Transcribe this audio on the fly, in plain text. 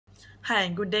Hi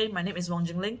and good day, my name is Wong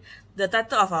Ling. The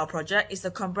title of our project is the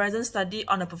comparison study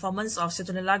on the performance of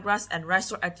Citronella grass and rice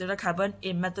straw activated carbon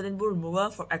in methylene blue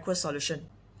removal from aqueous solution.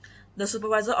 The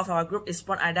supervisor of our group is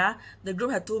Ts Aida. The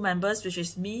group had two members, which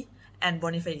is me and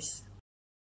Boniface.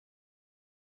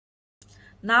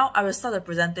 Now I will start the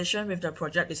presentation with the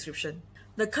project description.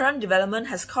 The current development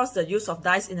has caused the use of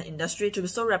dyes in the industry to be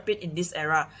so rapid in this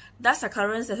era. Dyes are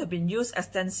colorants that have been used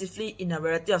extensively in a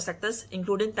variety of sectors,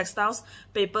 including textiles,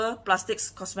 paper, plastics,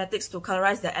 cosmetics to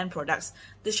colorize their end products.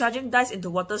 Discharging dyes into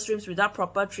water streams without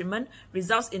proper treatment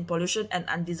results in pollution and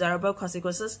undesirable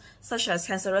consequences such as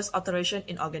cancerous alteration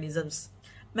in organisms.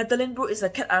 Methylene blue is a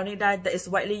cationic dye that is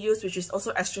widely used, which is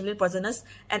also extremely poisonous,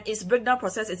 and its breakdown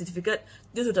process is difficult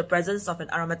due to the presence of an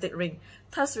aromatic ring.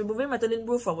 Thus, removing methylene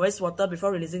blue from wastewater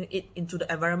before releasing it into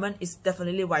the environment is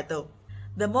definitely vital.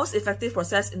 The most effective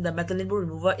process in the methylene blue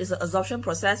removal is the adsorption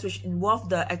process, which involves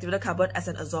the activated carbon as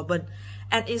an adsorbent,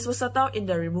 and is versatile in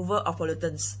the removal of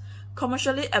pollutants.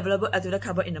 Commercially available activated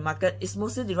carbon in the market is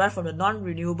mostly derived from the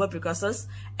non-renewable precursors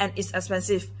and is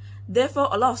expensive. Therefore,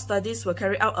 a lot of studies were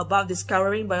carried out about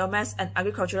discovering biomass and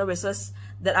agricultural wastes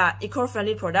that are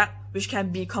eco-friendly products which can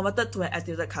be converted to an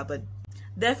activated carbon.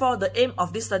 Therefore, the aim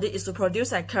of this study is to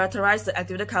produce and characterize the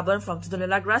activated carbon from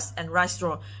Citronella grass and rice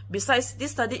straw. Besides,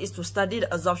 this study is to study the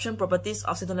adsorption properties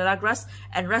of Citronella grass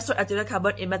and rice straw activated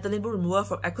carbon in methylene blue removal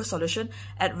from aqueous solution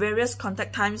at various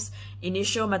contact times,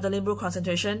 initial methylene blue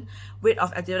concentration, weight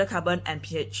of activated carbon, and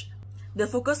pH. The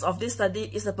focus of this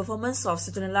study is the performance of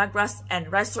Citronella grass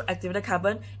and rice straw activated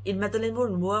carbon in methylene blue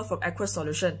removal from aqueous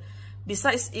solution.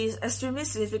 Besides, it is extremely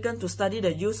significant to study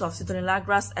the use of Citronella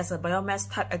grass as a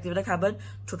biomass type activated carbon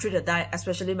to treat the dye,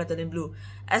 especially methylene blue.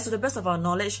 As to the best of our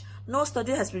knowledge, no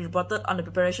study has been reported on the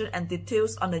preparation and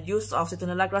details on the use of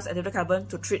Citronella grass activated carbon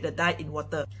to treat the dye in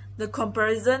water. The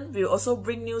comparison will also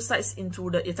bring new sights into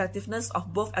the effectiveness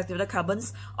of both activated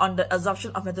carbons on the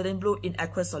adsorption of methylene blue in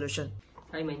aqueous solution.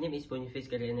 Hi, my name is Boniface,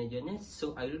 Garin, and Joannes.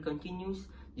 So I will continue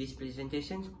this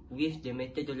presentation with the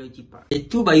methodology part. The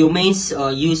two biomass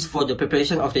used for the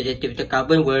preparation of the activated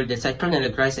carbon were the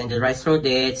Citronella grass and the rice straw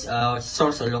that's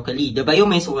sourced locally. The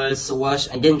biomass was washed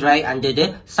and then dried under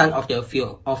the sun of the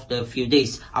few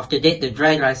days. After that, the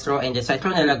dry rice straw and the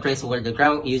Citronella grass were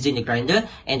ground using the grinder,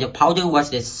 and the powder was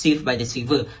sieved by the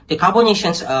siever. The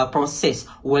carbonation process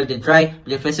were the dry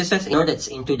the processes inserted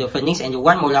into the furnace, and the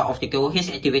 1 molar of the Aqueous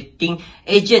activating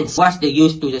agents was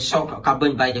used to the shock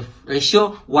carbon by the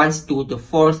ratio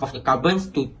 1:4 of the carbons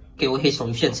to Aqueous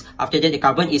solutions. After that, the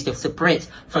carbon is separated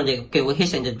from the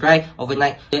Aqueous and the dry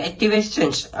overnight. The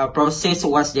activation process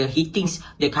was the heating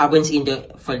the carbons in the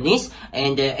furnace,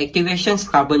 and the activation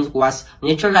carbon was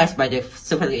neutralized by the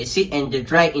sulfuric acid and the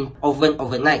dry in oven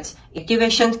overnight.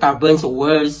 Activation carbons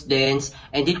were then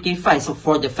identified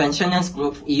for the functional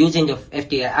group using the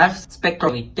FTIR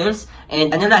spectrometers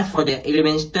and analyzed for the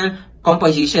elemental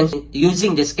composition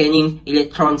using the scanning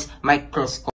electrons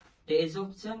microscope. The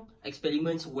adsorption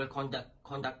experiments were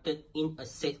conducted in a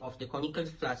set of the conical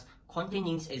flasks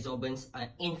containing adsorbents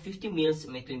in 50 ml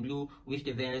methylene blue with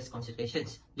the various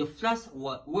concentrations. The flasks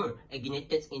were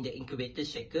ignited in the incubator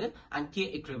shaker until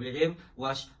equilibrium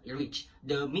was reached.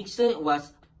 The mixture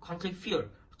was contributed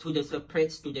to the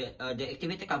separates to the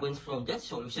activated carbons from the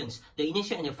solutions. The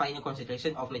initial and the final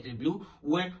concentration of methylene blue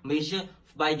were measured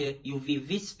by the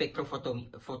UV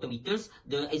spectrophotometers.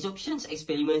 The adsorption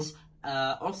experiments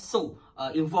also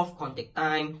involve contact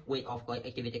time, weight of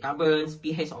activated carbons,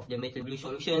 pH of the methylene blue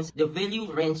solutions. The value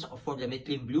range for the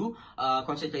methylene blue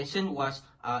concentration was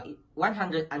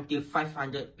 100 until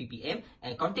 500 ppm,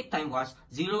 and contact time was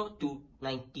 0 to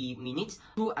 90 minutes,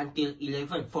 2 until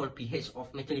 11 for pH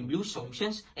of methylene blue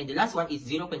solutions, and the last one is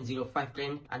 0.05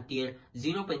 gram until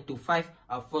 0.25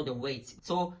 for the weight.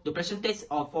 So the percentage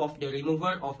of the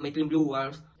removal of methylene blue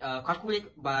was calculated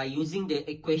by using the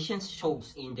equations shown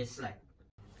in the slide.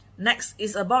 Next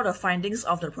is about the findings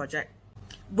of the project.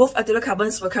 Both activated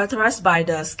carbons were characterized by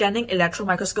the scanning electron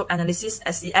microscope analysis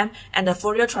 (SEM) and the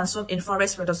Fourier transform infrared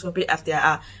spectroscopy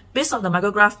 (FTIR). Based on the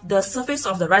micrograph, the surface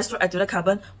of the rice straw activated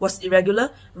carbon was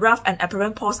irregular, rough, and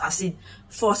apparent pores are seen.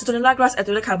 For Citronella grass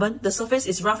activated carbon, the surface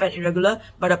is rough and irregular,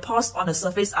 but the pores on the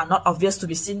surface are not obvious to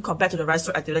be seen compared to the rice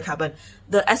straw activated carbon.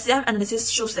 The SEM analysis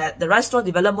shows that the rice straw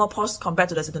developed more pores compared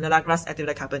to the Citronella grass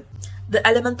activated carbon. The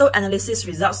elemental analysis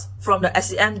results from the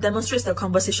SEM demonstrates the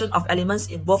composition of elements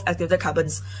in both activated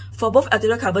carbons. carbons. For both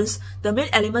activated carbons, the main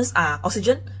elements are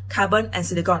oxygen, carbon, and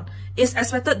silicon. It's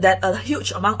expected that a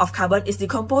huge amount of carbon is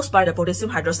decomposed by the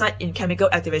potassium hydroxide in chemical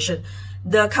activation.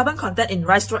 The carbon content in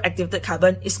rice straw activated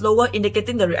carbon is lower,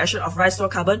 indicating the reaction of rice straw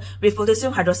carbon with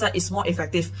potassium hydroxide is more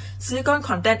effective. Silicon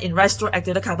content in rice straw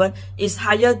activated carbon is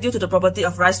higher due to the property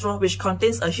of rice straw, which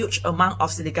contains a huge amount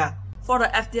of silica. For the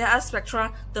FTIR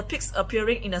spectra, the peaks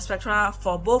appearing in the spectra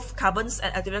for both carbons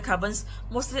and activated carbons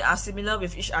mostly are similar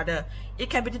with each other. It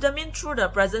can be determined through the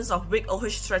presence of weak OH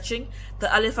stretching, the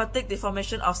aliphatic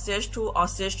deformation of CH2 or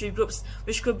CH3 groups,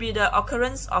 which could be the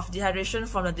occurrence of dehydration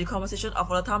from the decomposition of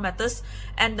volatile metals,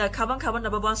 and the carbon-carbon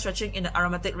double bond stretching in the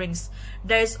aromatic rings.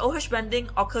 There is OH bending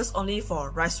occurs only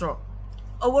for rice straw.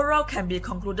 Overall, can be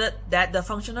concluded that the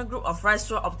functional group of rice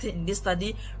straw obtained in this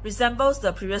study resembles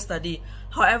the previous study.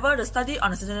 However, the study on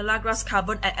the Citronella grass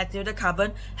carbon and activated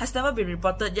carbon has never been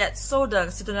reported yet, so the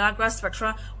Citronella grass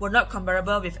spectra were not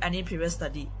comparable with any previous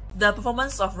study. The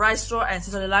performance of rice straw and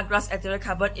Citronella grass activated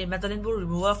carbon in methylene blue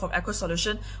removal from aqueous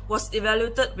solution was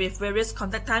evaluated with various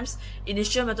contact times,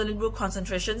 initial methylene blue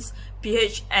concentrations,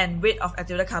 pH, and weight of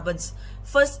activated carbons.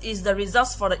 First is the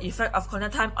results for the effect of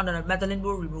contact time on the methylene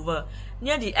blue removal.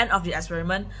 Near the end of the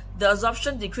experiment, the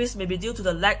absorption decrease may be due to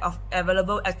the lack of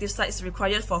available active sites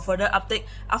required for further uptake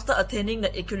after attaining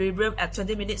the equilibrium at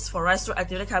 20 minutes for rice straw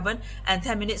activated carbon and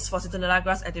 10 minutes for Citronella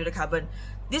grass activated carbon.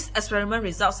 This experiment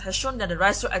results has shown that the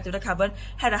rice straw activated carbon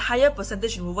had a higher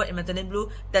percentage removal in methylene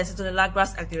blue than Citronella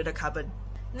grass activated carbon.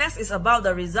 Next is about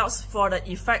the results for the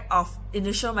effect of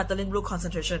initial methylene blue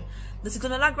concentration. The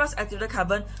Citronella grass activated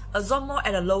carbon absorbed more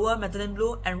at a lower methylene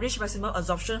blue and reached maximum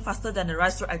absorption faster than the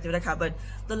rice straw activated carbon.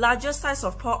 The larger size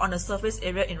of pore on the surface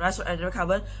area in rice straw activated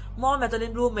carbon, more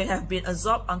methylene blue may have been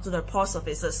absorbed onto the pore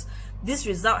surfaces. This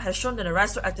result has shown that the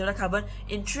rice straw activated carbon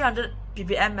in 300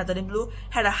 ppm methylene blue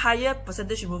had a higher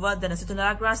percentage removal than the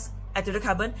Citronella grass activated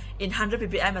carbon in 100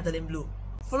 ppm methylene blue.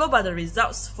 Followed by the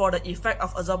results for the effect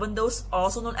of absorbent dose,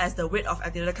 also known as the weight of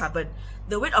activated carbon.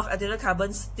 The weight of activated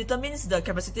carbons determines the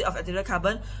capacity of activated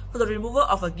carbon for the removal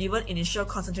of a given initial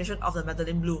concentration of the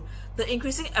methylene blue. The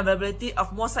increasing availability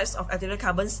of more sites of activated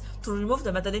carbons to remove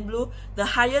the methylene blue, the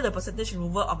higher the percentage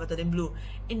removal of methylene blue.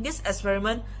 In this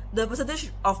experiment, the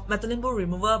percentage of methylene blue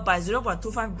removal by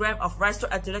 0.25 gram of rice straw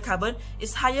activated carbon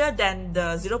is higher than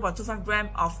the 0.25 gram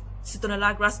of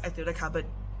Citronella grass activated carbon.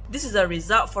 This is the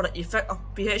result for the effect of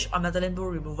pH on methylene blue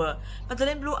removal.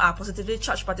 Methylene blue are positively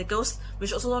charged particles,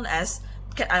 which are also known as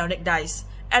cationic dyes.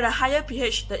 At a higher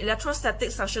pH, the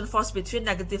electrostatic suction force between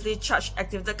negatively charged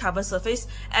activated carbon surface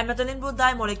and methylene blue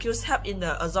dye molecules help in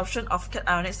the absorption of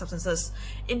cationic substances.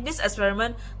 In this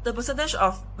experiment, the percentage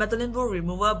of methylene blue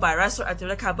removal by rice straw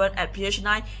activated carbon at pH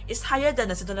 9 is higher than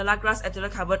the Citronella grass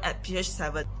activated carbon at pH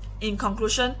 7. In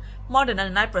conclusion, more than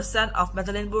 99% of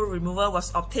methylene blue removal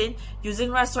was obtained using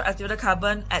rice straw activated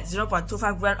carbon at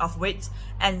 0.25 gram of weight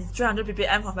and 300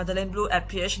 ppm of methylene blue at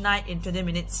pH 9 in 20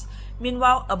 minutes.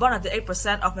 Meanwhile, about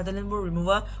 98% of methylene blue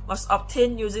removal was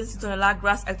obtained using Citronella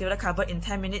grass activated carbon in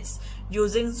 10 minutes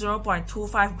using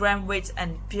 0.25 gram weight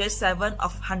and pH 7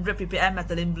 of 100 ppm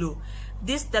methylene blue.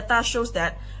 This data shows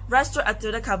that rice straw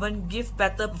activated carbon give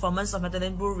better performance of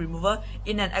methylene blue removal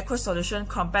in an aqueous solution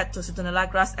compared to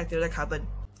Citronella grass activated carbon.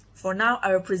 For now,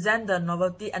 I will present the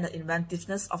novelty and the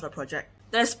inventiveness of the project.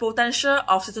 There is potential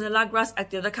of Citronella grass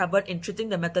activated carbon in treating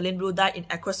the methylene blue dye in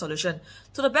aqueous solution.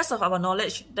 To the best of our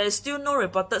knowledge, there is still no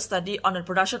reported study on the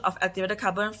production of activated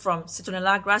carbon from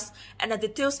Citronella grass and the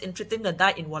details in treating the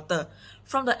dye in water.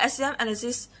 From the SEM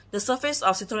analysis, the surface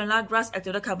of Citronella grass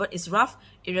activated carbon is rough,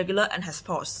 irregular, and has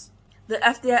pores. The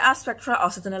FTIR spectra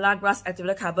of Citronella grass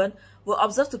activated carbon were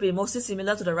observed to be mostly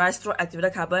similar to the rice straw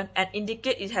activated carbon and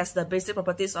indicate it has the basic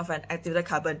properties of an activated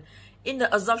carbon. In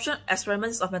the absorption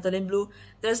experiments of methylene blue,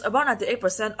 there is about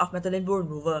 98% of methylene blue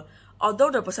removal.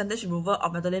 Although the percentage removal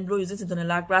of methylene blue using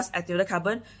Citronella grass activated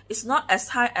carbon is not as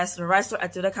high as the rice straw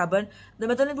activated carbon, the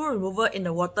methylene blue removal in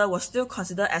the water was still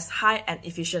considered as high and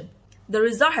efficient. The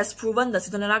result has proven that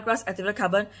Citronella grass activated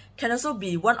carbon can also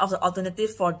be one of the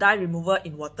alternatives for dye removal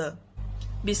in water.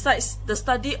 Besides, the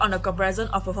study on the comparison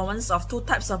of performance of two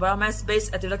types of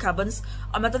biomass-based activated carbons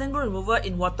on methylene blue removal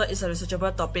in water is a researchable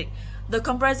topic. The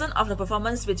comparison of the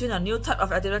performance between a new type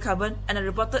of activated carbon and a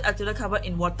reported activated carbon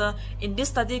in water in this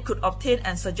study could obtain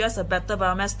and suggest a better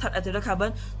biomass-type activated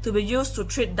carbon to be used to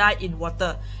treat dye in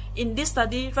water. In this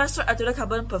study, rice straw activated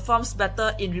carbon performs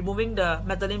better in removing the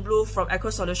methylene blue from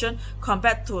aqueous solution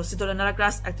compared to Citronella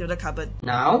grass activated carbon.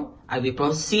 Now, I will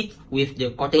proceed with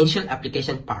the potential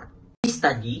application part. This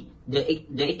study, the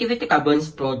activated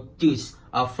carbons produced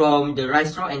from the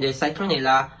rice straw and the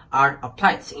Citronella are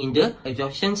applied in the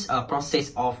absorption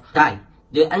process of dye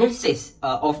The analysis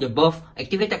of the above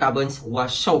activated carbons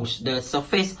shows the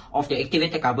surface of the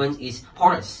activated carbons is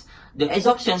porous. The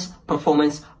adsorption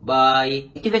performance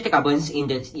by activated carbons in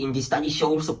the study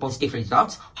shows positive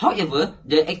results. However,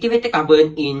 the activated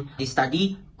carbon in the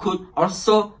study could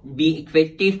also be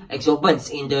effective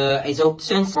adsorbents in the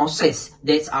adsorption process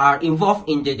that are involved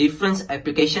in the different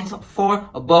applications for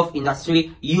above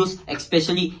industry use,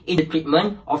 especially in the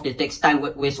treatment of the textile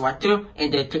wastewater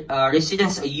and the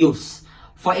residence use.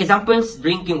 For examples,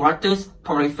 drinking waters,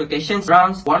 purifications,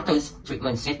 groundwaters,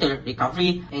 treatments, metal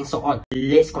recovery, and so on.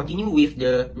 Let's continue with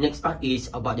the next part is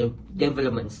about the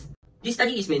developments. This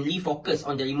study is mainly focused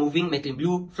on the removing methylene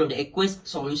blue from the aqueous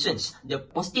solutions. The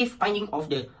positive finding of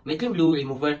the methylene blue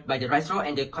removal by the rice straw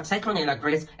and the Citronella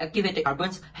grass activated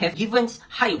carbons have given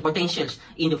high potentials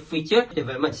in the future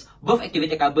developments. Both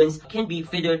activated carbons can be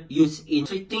further used in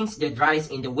treating the dyes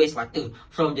in the wastewater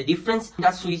from the different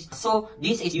industries. So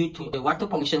this is due to the water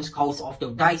pollution caused of the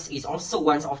dyes is also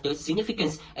one of the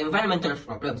significant environmental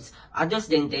problems. Other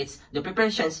than that, the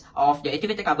preparations of the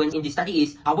activated carbons in the study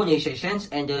is carbonizations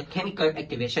and the chemical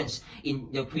activations. In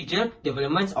the future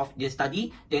developments of the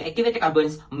study, the activated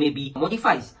carbons may be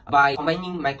modified by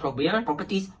combining microbial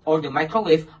properties or the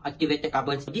microwave activated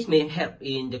carbons. This may help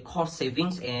in the cost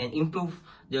savings and improve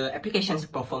the applications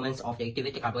performance of the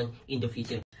activated carbon in the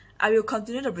future. I will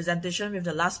continue the presentation with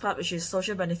the last part, which is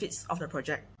social benefits of the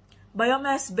project.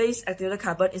 Biomass-based activated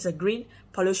carbon is a green,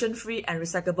 pollution-free and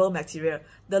recyclable material.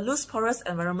 The loose porous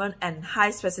environment and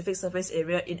high specific surface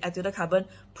area in activated carbon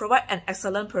provide an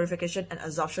excellent purification and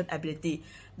absorption ability.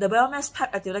 The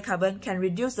biomass-type activated carbon can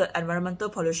reduce the environmental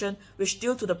pollution which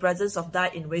due to the presence of dye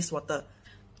in wastewater.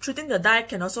 Treating the dye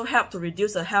can also help to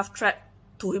reduce the health threat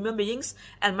to human beings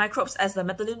and microbes, as the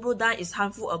methylene blue dye is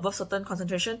harmful above certain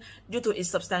concentration due to its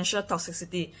substantial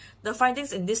toxicity. The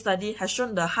findings in this study has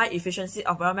shown the high efficiency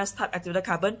of biomass-type activated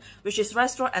carbon, which is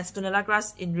rice straw and Citronella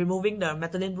grass, in removing the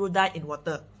methylene blue dye in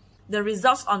water. The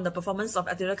results on the performance of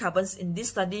activated carbons in this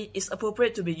study is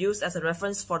appropriate to be used as a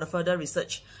reference for the further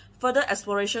research. Further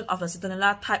exploration of the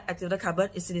Citronella type activated carbon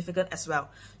is significant as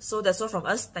well. So that's all from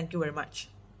us. Thank you very much.